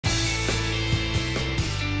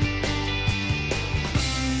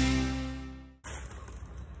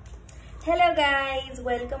Hello guys,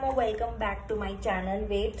 welcome or welcome back to my channel.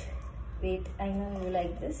 Wait, I know you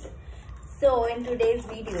like this. So in today's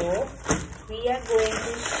video, we are going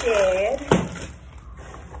to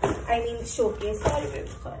showcase,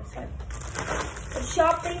 a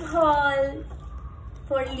shopping haul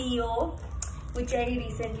for Leo, which I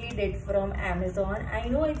recently did from Amazon. I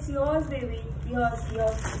know it's yours, baby. Yours.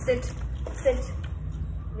 Sit.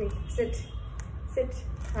 Wait, sit.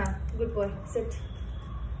 Good boy, sit.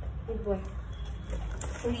 Good boy.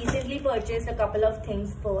 So recently purchased a couple of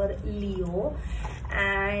things for Leo,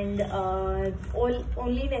 and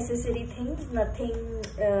only necessary things, nothing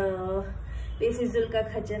बेफिजुल का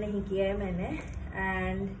खर्चा नहीं किया है मैंने,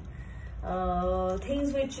 and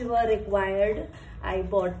things which were required, I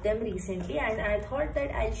bought them recently, and I thought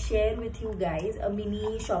that I'll share with you guys a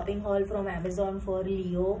mini shopping haul from Amazon for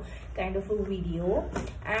Leo kind of a video.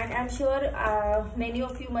 And I'm sure many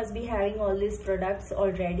of you must be having all these products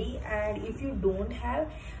already, and if you don't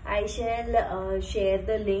have, I shall share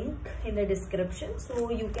the link in the description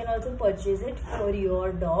so you can also purchase it for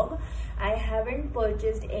your dog. I haven't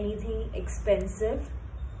purchased anything expensive,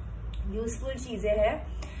 useful चीजें हैं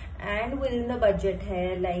and within the budget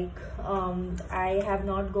hai, like I have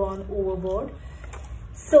not gone overboard.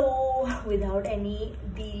 So without any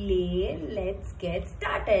delay, let's get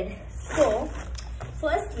started. So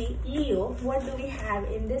firstly, Leo, what do we have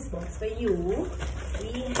in this box for you?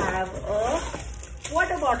 We have a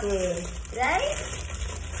water bottle, right?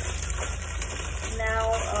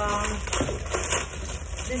 Now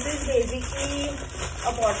this is basically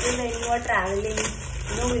a bottle when you are traveling,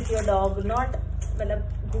 with your dog. Not मतलब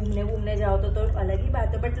घूमने जाओ तो अलग ही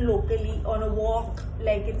बात है, but locally on a walk,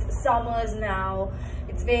 like it's summers now,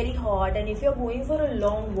 it's very hot, and if you're going for a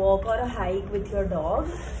long walk or a hike with your dog,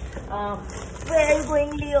 where are you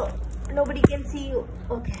going, Leo? Nobody can see you.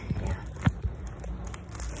 Okay, yeah.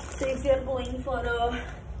 So if you're going for a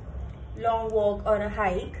long walk or a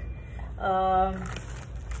hike,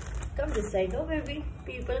 come this side, oh baby,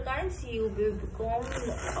 people can't see you, baby. Come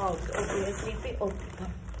out. Okay, you're sleeping. Okay,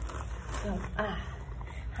 come.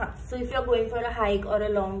 So if you're going for a hike or a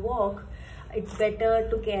long walk, it's better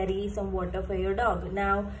to carry some water for your dog.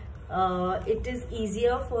 Now it is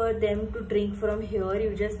easier for them to drink from here.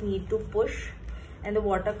 You just need to push and the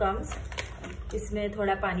water comes. इसमें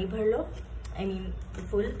थोड़ा पानी भर लो, I mean the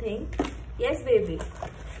full thing. Yes baby.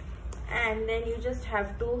 And then you just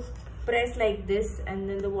have to press like this, and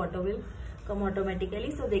then the water will come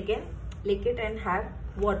automatically, so they can lick it and have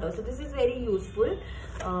water. So this is very useful.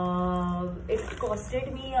 It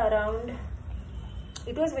costed me around,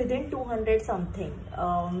 it was within 200 something.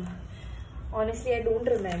 Honestly I don't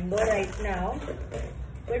remember right now,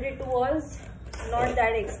 but it was not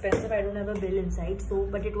that expensive. I don't have a bill inside, so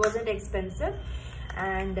but it wasn't expensive,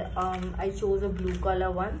 and I chose a blue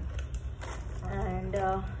color one. And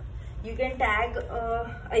you can tag,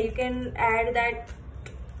 you can add that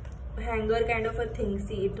hanger kind of a thing.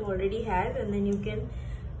 See, it already has, and then you can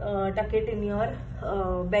tuck it in your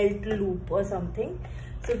belt loop or something.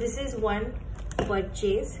 So this is one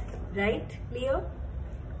purchase, right Leo?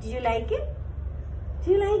 Did you like it?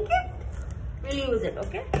 We'll use it.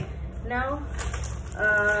 Okay, now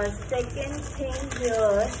second thing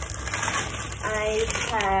here, I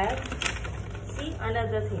have, see,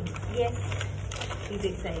 another thing. Yes, he's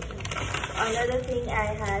excited. Another thing I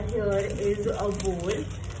have here is a bowl.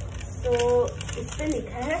 So इस पे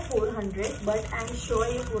लिखा है 400, but I'm sure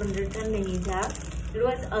ये 400 का नहीं था. It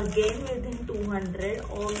was again within 200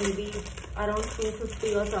 or maybe around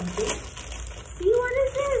 250 or something. See, what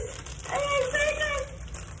is this? I'm excited.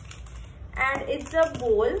 And it's a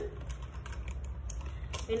bowl.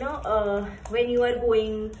 When you are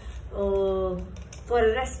going to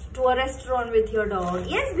a restaurant with your dog.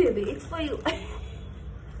 Yes, baby, it's for you.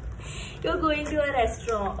 You're going to a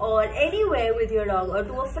restaurant or anywhere with your dog, or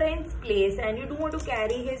to a friend's place, and you don't want to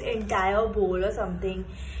carry his entire bowl or something,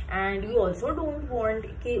 and you also don't want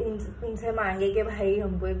कि उनसे मांगे कि भाई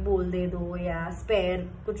हमको एक bowl दे दो या spare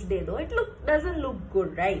कुछ दे दो. It doesn't look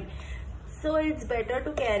good, right? So it's better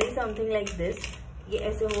to carry something like this. ये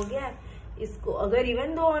ऐसे हो गया. इसको अगर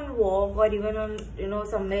even though on walk or even on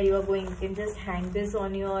somewhere you are going, you can just hang this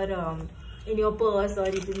on your in your purse, or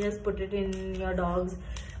you can just put it in your dog's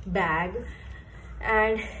bag,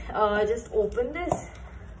 and just open this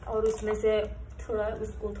और उसमें से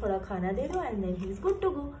उसको थोड़ा खाना दे दो, and then he's good to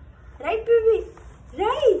go, right baby?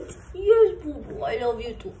 Right? Yes boo boo, I love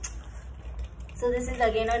you too. So this is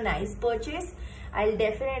again a nice purchase. I'll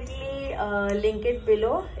definitely link it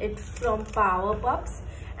below. It's from Power Pups.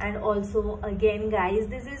 And also again guys,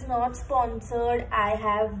 this is not sponsored. I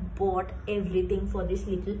have bought everything for this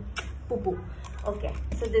little poo poo. Okay,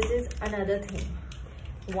 so this is another thing.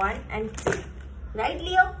 1 and 2. Right,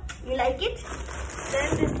 Leo? You like it?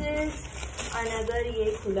 Then this is another.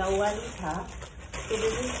 ये खुला हुआ नहीं था. So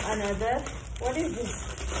this is another. What is this?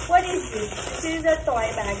 What is this? This is a toy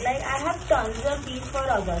bag. Like I have tons of these for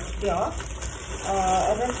Agastya.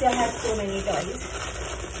 Agastya has so many toys.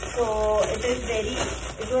 So it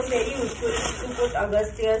was very useful to put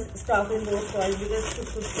Agastya's stuff in those toys because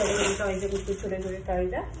कुछ बड़े toys है, कुछ छोटे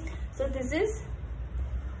toys है. So this is,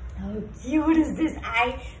 how cute is this?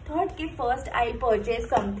 I thought कि first I'll purchase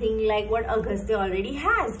something like what Agastya already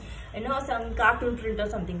has, you know, some cartoon print or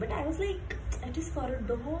something. But I was like, it is for a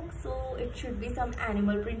dog, so it should be some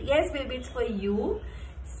animal print. Yes, baby, it's for you.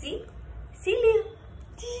 See, Leo,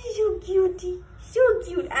 so cutie, so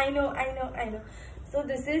cute. I know. So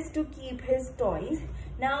this is to keep his toys.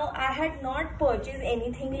 Now I had not purchased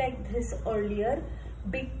anything like this earlier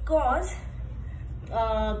because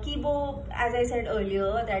Kibo, as I said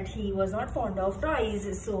earlier, that he was not fond of toys.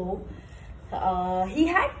 So he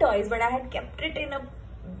had toys, but I had kept it in a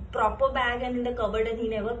proper bag and in the cupboard, and he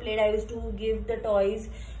never played. I used to give the toys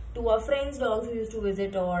to our friends' dogs who used to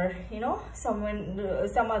visit, or you know, some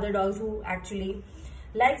other dogs who actually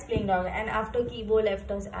likes playing dog. And after Kibo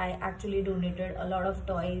left us, I actually donated a lot of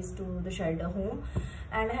toys to the shelter home,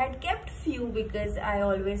 and I had kept few because I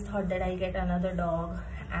always thought that I'll get another dog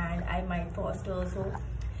and I might foster. So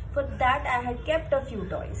for that I had kept a few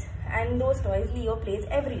toys, and those toys Leo plays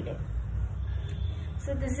every day.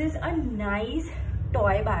 So this is a nice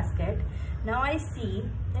toy basket. Now I see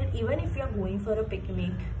that even if you are going for a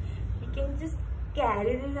picnic, you can just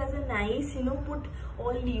carry this as a nice, you know, put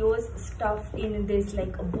all Leo's stuff in this,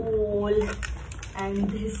 like a bowl and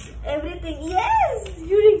this everything. Yes,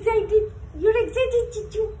 you're excited,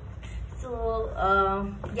 Chichu. So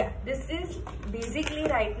yeah, this is basically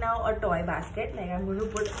right now a toy basket. Like I'm going to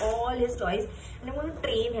put all his toys and I'm going to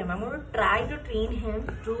train him. I'm going to try to train him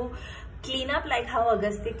to clean up like how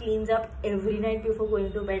Agastya cleans up every night before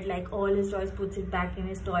going to bed, like all his toys, puts it back in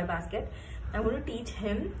his toy basket. I'm going to teach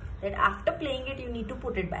him that after playing it, you need to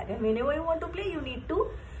put it back, and whenever you want to play, you need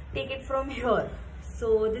to take it from here.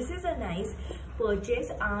 So this is a nice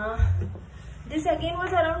purchase. This again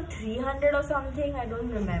was around 300 or something, I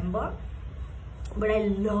don't remember, but I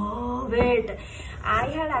love it. I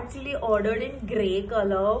had actually ordered in grey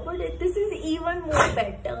color, but this is even more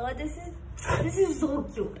better. This is so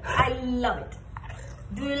cute. I love it.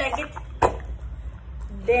 Do you like it?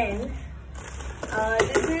 Then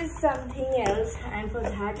this is something else, and for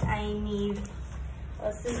that I need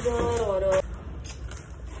a scissor or a.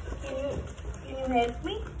 Can you help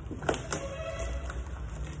me?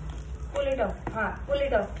 Pull it off. Pull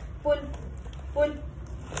it off. Pull.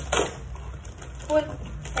 Help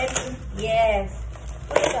me. Yes.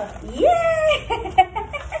 Pull it off. Yeah.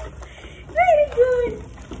 Very good.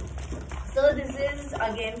 So this is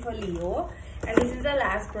again for Leo, and this is the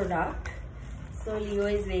last product. So Leo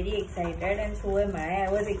is very excited, and so am I.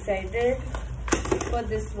 I was excited for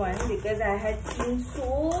this one because I had seen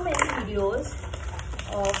so many videos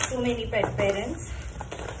of so many pet parents,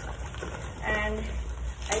 and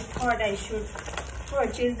I thought I should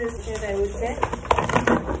purchase this kit, I would say.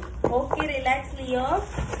 Okay, relax, Leo.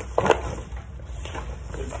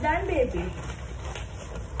 It's done, baby.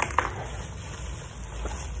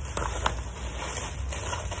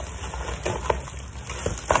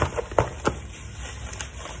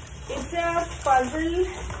 It's a puzzle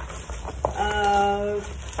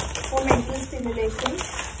for mental stimulation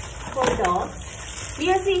for dogs.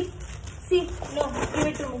 Leo, see, no, give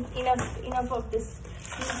it to me. Enough of this.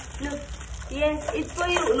 Look, yes, it's for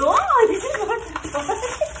you. No, this is not for toy.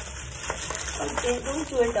 Okay, don't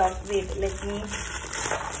chew it off. Wait, let me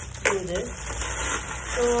do this.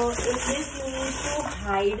 So in this you need to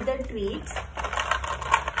hide the treats.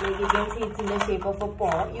 Like you can see, it's in the shape of a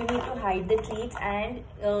paw. You need to hide the treats, and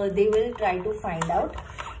they will try to find out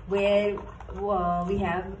where we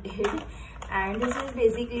have hid. And this is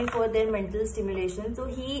basically for their mental stimulation. So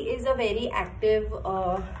he is a very active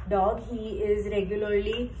dog. He is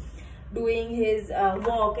regularly doing his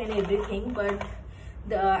walk and everything, but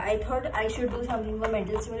I thought I should do something for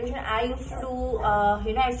mental stimulation. I used to do,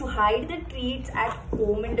 I used to hide the treats at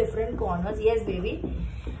home in different corners. Yes, baby.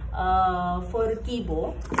 For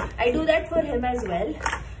Kibo, I do that for him as well,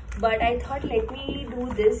 but I thought let me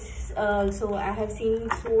do this. So I have seen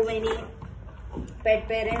so many pet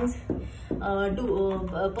parents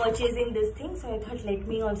purchasing this thing, so I thought let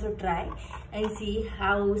me also try and see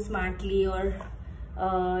how smartly or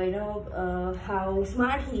how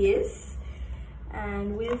smart he is,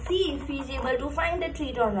 and we'll see if he's able to find the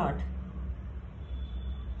treat or not.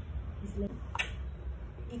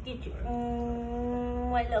 I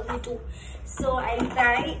love you too. So I'll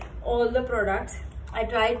try all the products. I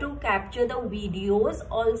try to capture the videos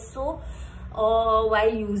also while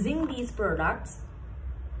using these products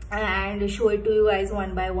and show it to you guys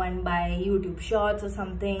one by one by YouTube Shorts or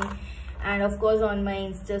something, and of course on my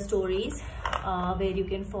Insta stories where you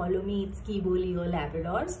can follow me. It's Kibo Leo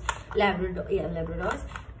Labradors.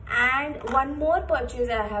 And one more purchase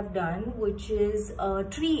I have done, which is a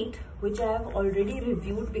treat which I have already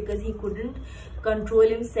reviewed because he couldn't control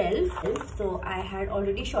himself. So I had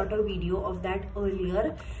already shot a video of that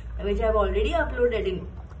earlier, which I've already uploaded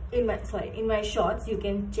in my shorts. You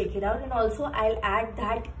can check it out, and also I'll add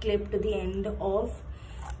that clip to the end of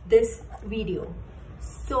this video.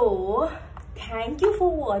 So thank you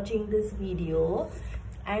for watching this video,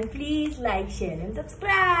 and please like, share and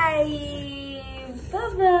subscribe.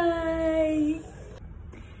 Bye bye.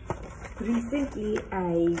 Recently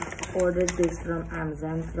I ordered this from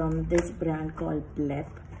Amazon from this brand called Blep.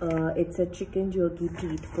 It's a chicken jerky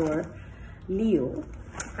treat for Leo,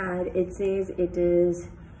 and it says it is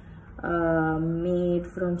made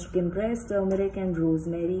from chicken breast, turmeric and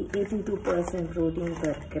rosemary, 82% protein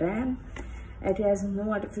per gram. It has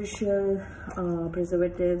no artificial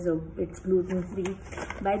preservatives, or it's gluten free.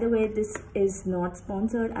 By the way, this is not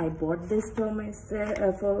sponsored. I bought this for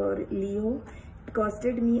myself, for Leo. It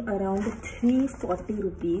costed me around 340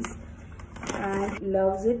 rupees, and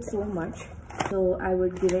loves it so much. So I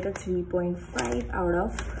would give it a 3.5 out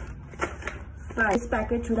of 5. This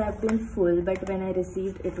packet should have been full, but when I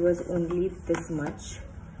received it was only this much.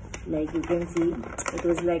 Like you can see, it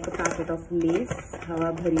was like a packet of Lays,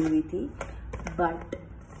 hawa bhari hui thi. But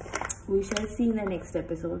we shall see in the next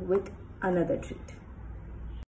episode with another treat.